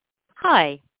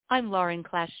Hi, I'm Lauren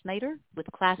Class Schneider with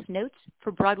Class Notes for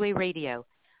Broadway Radio.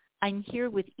 I'm here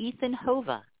with Ethan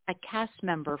Hova, a cast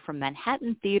member from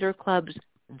Manhattan Theater Club's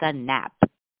The Nap,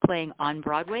 playing on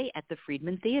Broadway at the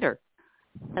Friedman Theater.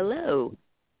 Hello.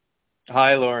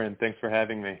 Hi, Lauren. Thanks for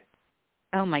having me.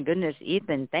 Oh, my goodness,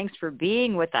 Ethan, thanks for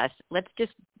being with us. Let's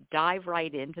just dive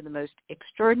right into the most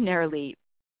extraordinarily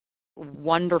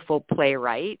wonderful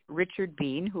playwright, Richard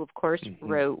Bean, who, of course,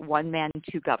 wrote One Man,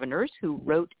 Two Governors, who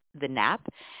wrote The Nap,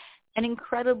 an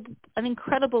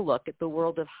incredible look at the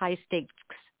world of high-stakes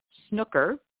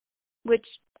snooker, which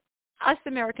us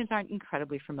Americans aren't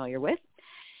incredibly familiar with.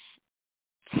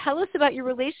 Tell us about your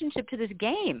relationship to this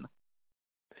game.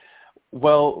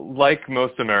 Well, like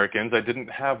most Americans, I didn't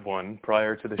have one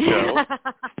prior to the show.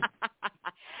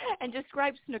 And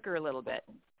describe snooker a little bit.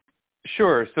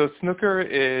 Sure. So snooker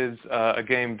is a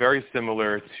game very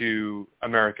similar to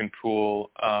American pool.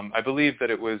 I believe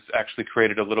that it was actually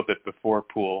created a little bit before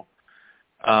pool.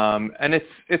 And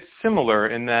it's similar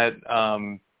in that,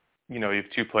 you have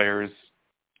two players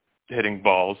hitting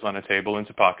balls on a table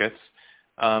into pockets.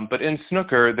 But in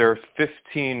snooker, there are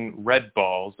 15 red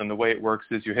balls, and the way it works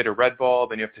is you hit a red ball,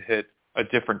 then you have to hit a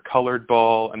different colored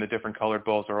ball, and the different colored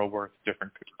balls are all worth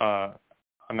different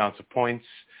amounts of points.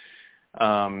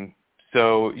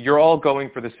 So you're all going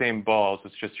for the same balls.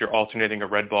 It's just you're alternating a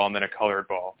red ball and then a colored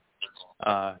ball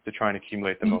to try and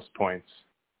accumulate the most points.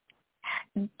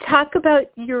 Talk about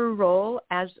your role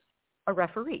as a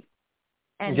referee.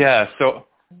 And yeah, so...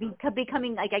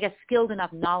 becoming, I guess, skilled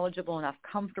enough, knowledgeable enough,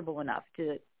 comfortable enough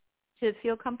to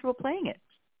feel comfortable playing it.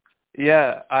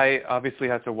 Yeah, I obviously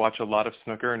had to watch a lot of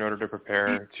snooker in order to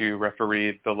prepare to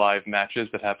referee the live matches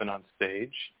that happen on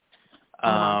stage.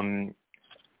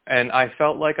 And I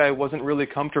felt like I wasn't really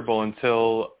comfortable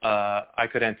until I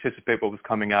could anticipate what was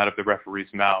coming out of the referee's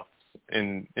mouth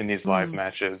in these live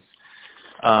matches.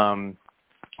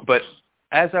 But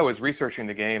as I was researching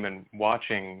the game and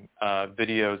watching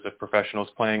videos of professionals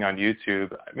playing on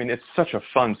YouTube, I mean, it's such a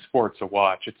fun sport to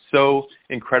watch. It's so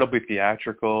incredibly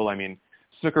theatrical. I mean,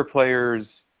 snooker players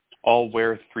all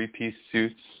wear three-piece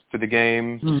suits to the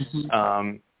game.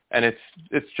 And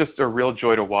it's just a real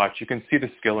joy to watch. You can see the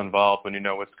skill involved when you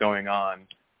know what's going on.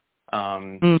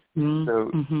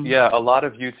 Yeah, a lot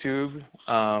of YouTube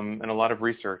and a lot of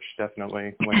research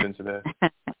definitely went into this.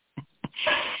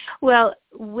 Well,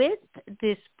 with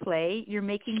this play, you're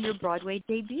making your Broadway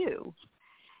debut.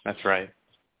 That's right.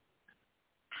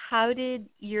 How did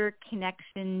your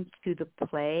connection to the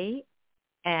play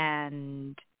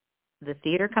and the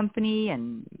theater company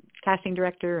and casting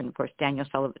director, and of course Dan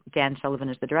Sullivan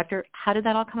is the director, how did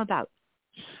that all come about?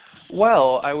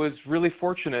 Well, I was really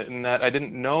fortunate in that I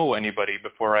didn't know anybody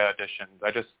before I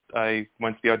auditioned. I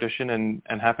went to the audition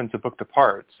and happened to book the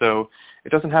part. So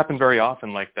it doesn't happen very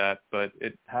often like that, but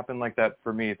it happened like that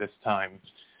for me this time.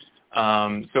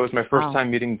 So it was my first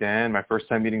time meeting Dan, my first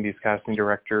time meeting these casting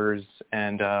directors,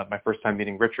 and my first time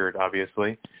meeting Richard,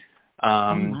 obviously.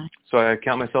 So I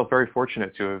count myself very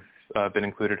fortunate to have been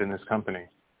included in this company.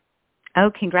 Oh,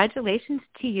 congratulations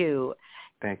to you.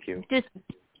 Thank you.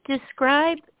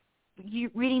 Describe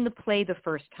you reading the play the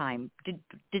first time.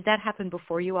 Did that happen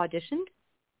before you auditioned?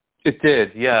 It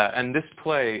did, yeah. And this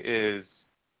play is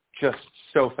just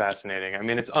so fascinating. I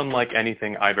mean, it's unlike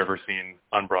anything I've ever seen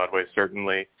on Broadway,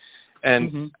 certainly.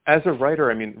 And as a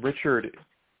writer, I mean, Richard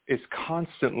is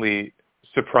constantly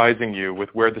surprising you with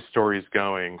where the story is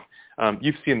going.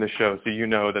 You've seen the show, so you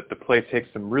know that the play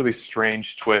takes some really strange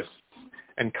twists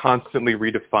and constantly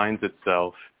redefines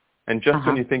itself. And just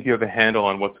when you think you have a handle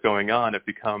on what's going on, it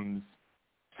becomes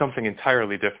something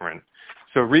entirely different.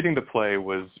 So reading the play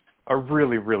was a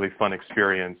really, really fun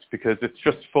experience because it's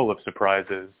just full of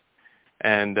surprises.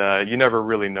 And you never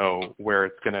really know where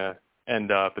it's going to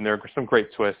end up. And there are some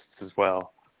great twists as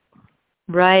well.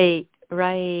 Right.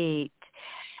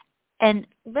 And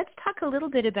let's talk a little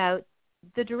bit about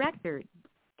the director,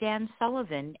 Dan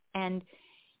Sullivan, and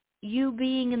you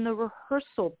being in the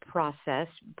rehearsal process,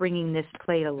 bringing this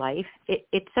play to life.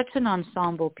 It's such an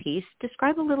ensemble piece.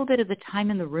 Describe a little bit of the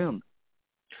time in the room.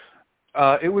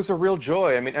 It was a real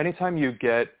joy. I mean, anytime you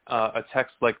get a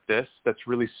text like this that's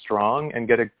really strong and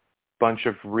get a bunch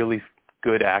of really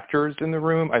good actors in the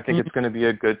room, I think it's going to be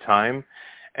a good time.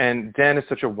 And Dan is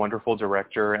such a wonderful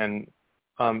director, and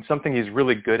something he's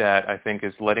really good at, I think,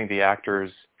 is letting the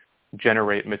actors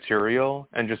generate material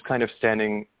and just kind of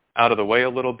standing out of the way a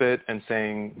little bit and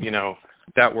saying,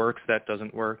 that works, that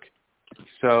doesn't work.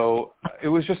 So it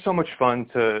was just so much fun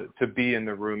to be in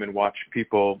the room and watch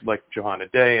people like Johanna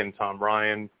Day and Tom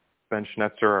Ryan, Ben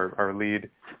Schnetzer, our lead,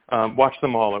 watch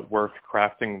them all at work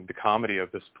crafting the comedy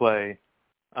of this play.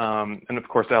 And of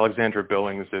course, Alexandra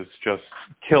Billings is just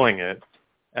killing it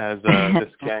as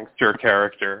this gangster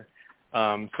character.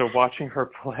 So watching her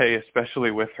play,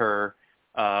 especially with her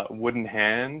wooden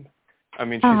hand, I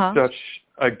mean, she's such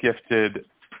a gifted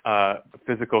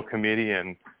physical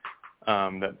comedian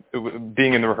that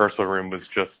being in the rehearsal room was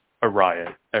just a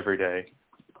riot every day.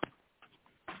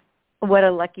 What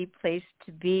a lucky place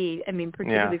to be. I mean,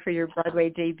 particularly for your Broadway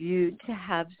debut, to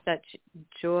have such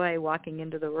joy walking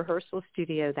into the rehearsal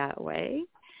studio that way.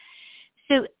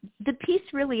 So the piece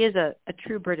really is a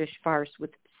true British farce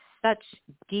with such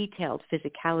detailed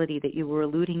physicality that you were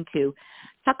alluding to.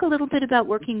 Talk a little bit about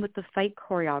working with the fight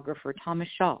choreographer, Thomas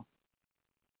Shaw.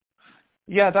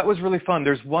 Yeah, that was really fun.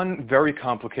 There's one very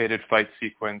complicated fight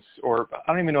sequence, or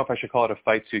I don't even know if I should call it a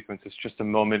fight sequence. It's just a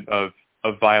moment of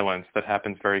violence that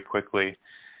happens very quickly.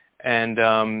 And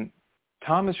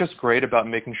Tom is just great about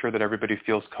making sure that everybody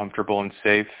feels comfortable and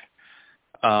safe.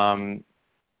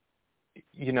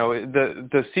 You know,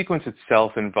 the sequence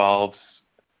itself involves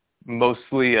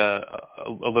mostly a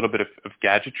little bit of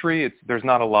gadgetry. There's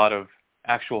not a lot of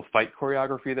actual fight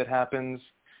choreography that happens.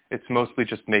 It's mostly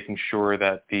just making sure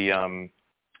that the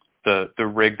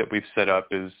rig that we've set up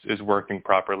is working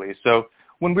properly. So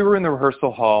when we were in the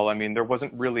rehearsal hall, I mean, there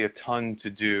wasn't really a ton to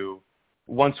do.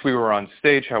 Once we were on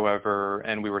stage, however,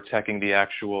 and we were teching the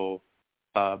actual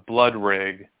blood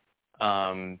rig,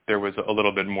 there was a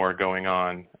little bit more going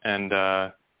on. And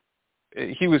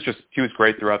he was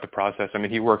great throughout the process. I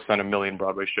mean, he works on 1 million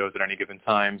Broadway shows at any given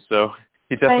time, so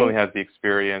he definitely has the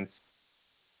experience.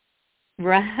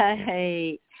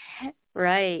 Right.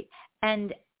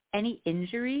 And any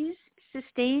injuries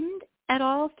sustained at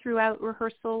all throughout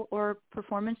rehearsal or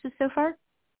performances so far?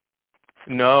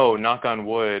 No, knock on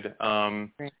wood.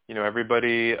 You know,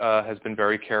 everybody has been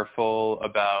very careful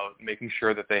about making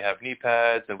sure that they have knee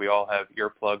pads, and we all have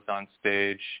earplugs on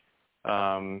stage.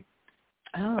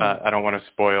 I don't want to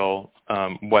spoil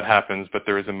what happens, but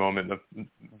there is a moment of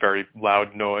very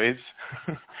loud noise.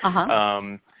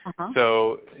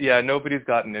 So, yeah, nobody's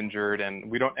gotten injured,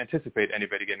 and we don't anticipate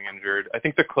anybody getting injured. I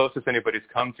think the closest anybody's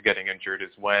come to getting injured is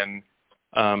when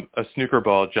a snooker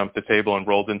ball jumped the table and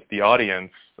rolled into the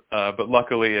audience, but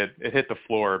luckily it hit the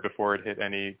floor before it hit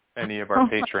any of our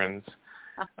patrons.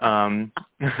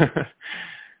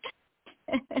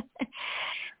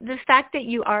 The fact that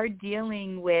you are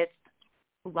dealing with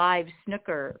live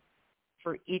snooker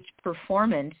for each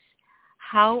performance,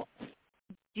 how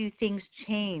do things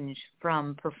change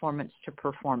from performance to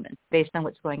performance based on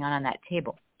what's going on that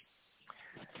table?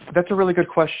 That's a really good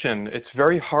question. It's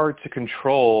very hard to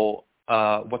control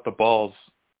what the balls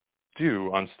do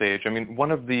on stage. I mean,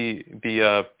 one of the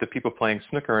people playing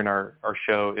snooker in our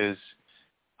show is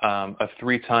a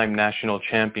 3-time national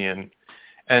champion,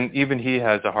 and even he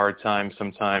has a hard time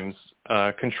sometimes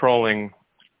controlling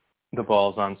the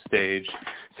balls on stage.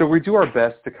 So we do our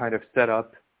best to kind of set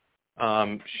up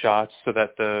shots so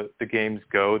that the games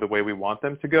go the way we want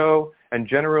them to go, and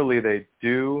generally they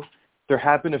do. There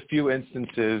have been a few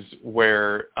instances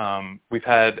where we've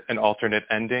had an alternate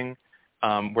ending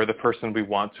where the person we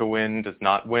want to win does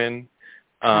not win.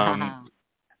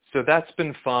 So that's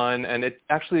been fun, and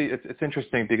it's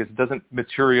interesting because it doesn't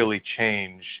materially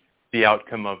change the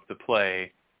outcome of the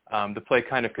play. The play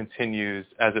kind of continues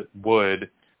as it would.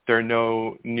 There are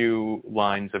no new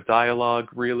lines of dialogue,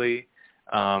 really,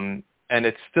 and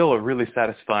it's still a really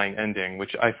satisfying ending,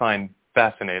 which I find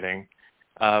fascinating.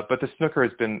 But the snooker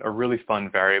has been a really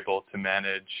fun variable to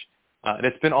manage, and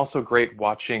it's been also great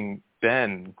watching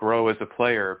Ben grow as a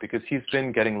player because he's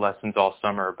been getting lessons all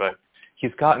summer, but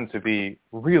he's gotten to be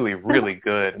really, really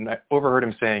good. And I overheard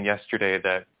him saying yesterday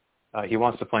that he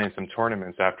wants to play in some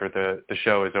tournaments after the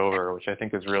show is over, which I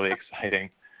think is really exciting.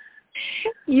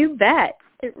 You bet.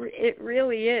 It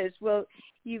really is. Well,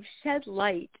 you've shed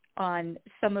light on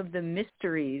some of the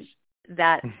mysteries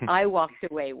that I walked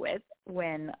away with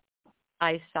when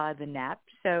I saw the nap.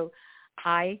 So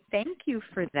I thank you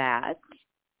for that.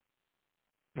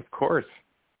 Of course.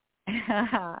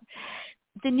 The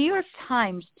New York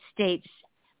Times states,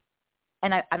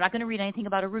 and I'm not going to read anything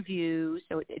about a review,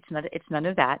 so it's none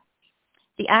of that.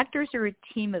 The actors are a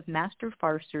team of master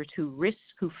farcers who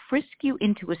frisk you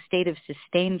into a state of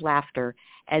sustained laughter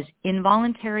as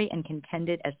involuntary and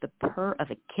contented as the purr of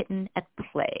a kitten at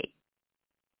play.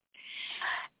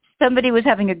 Somebody was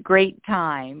having a great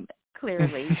time,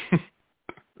 clearly.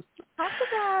 Talk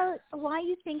about why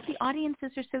you think the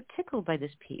audiences are so tickled by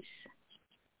this piece.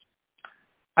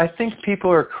 I think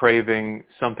people are craving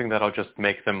something that'll just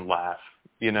make them laugh.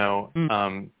 You know,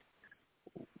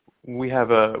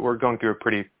 we're going through a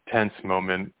pretty tense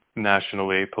moment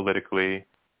nationally, politically.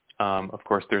 Of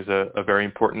course, there's a very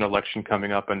important election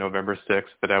coming up on November 6th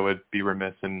that I would be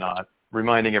remiss in not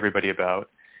reminding everybody about.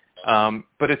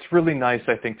 But it's really nice,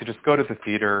 I think, to just go to the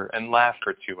theater and laugh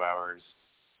for 2 hours.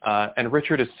 And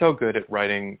Richard is so good at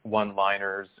writing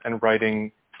one-liners and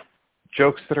writing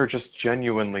jokes that are just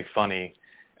genuinely funny.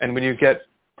 And when you get,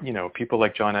 people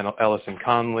like John Ellison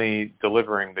Conley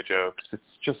delivering the jokes,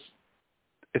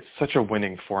 it's such a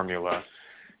winning formula.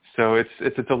 So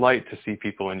it's a delight to see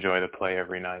people enjoy the play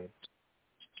every night.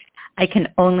 I can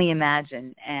only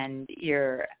imagine, and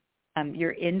your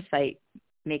insight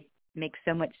makes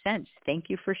so much sense. Thank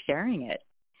you for sharing it.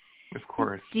 Of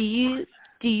course. Do you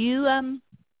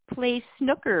play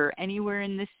snooker anywhere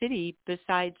in the city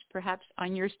besides perhaps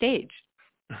on your stage?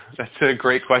 That's a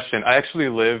great question. I actually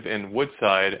live in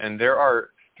Woodside, and there are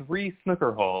 3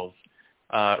 snooker halls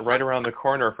right around the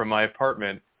corner from my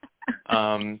apartment.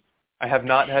 I have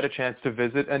not had a chance to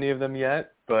visit any of them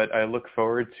yet, but I look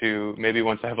forward to maybe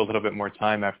once I have a little bit more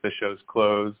time after the show's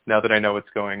closed, now that I know what's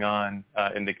going on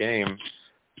in the game.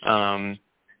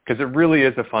 Because it really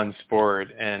is a fun sport,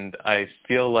 and I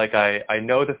feel like I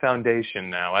know the foundation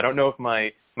now. I don't know if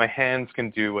my hands can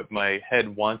do what my head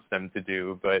wants them to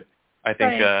do, but I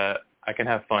think I can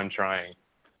have fun trying.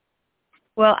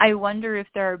 Well, I wonder if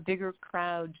there are bigger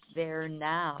crowds there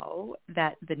now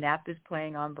that the Nap is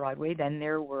playing on Broadway than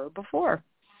there were before.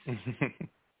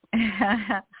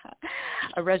 A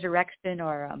resurrection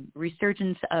or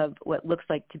resurgence of what looks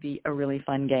like to be a really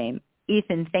fun game.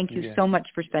 Ethan, thank you so much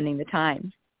for spending the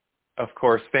time. Of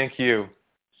course. Thank you.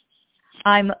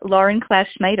 I'm Lauren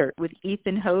Klaas-Schneider with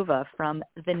Ethan Hova from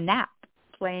The Nap,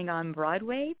 playing on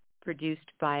Broadway,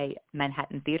 produced by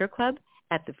Manhattan Theater Club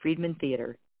at the Friedman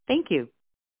Theater. Thank you.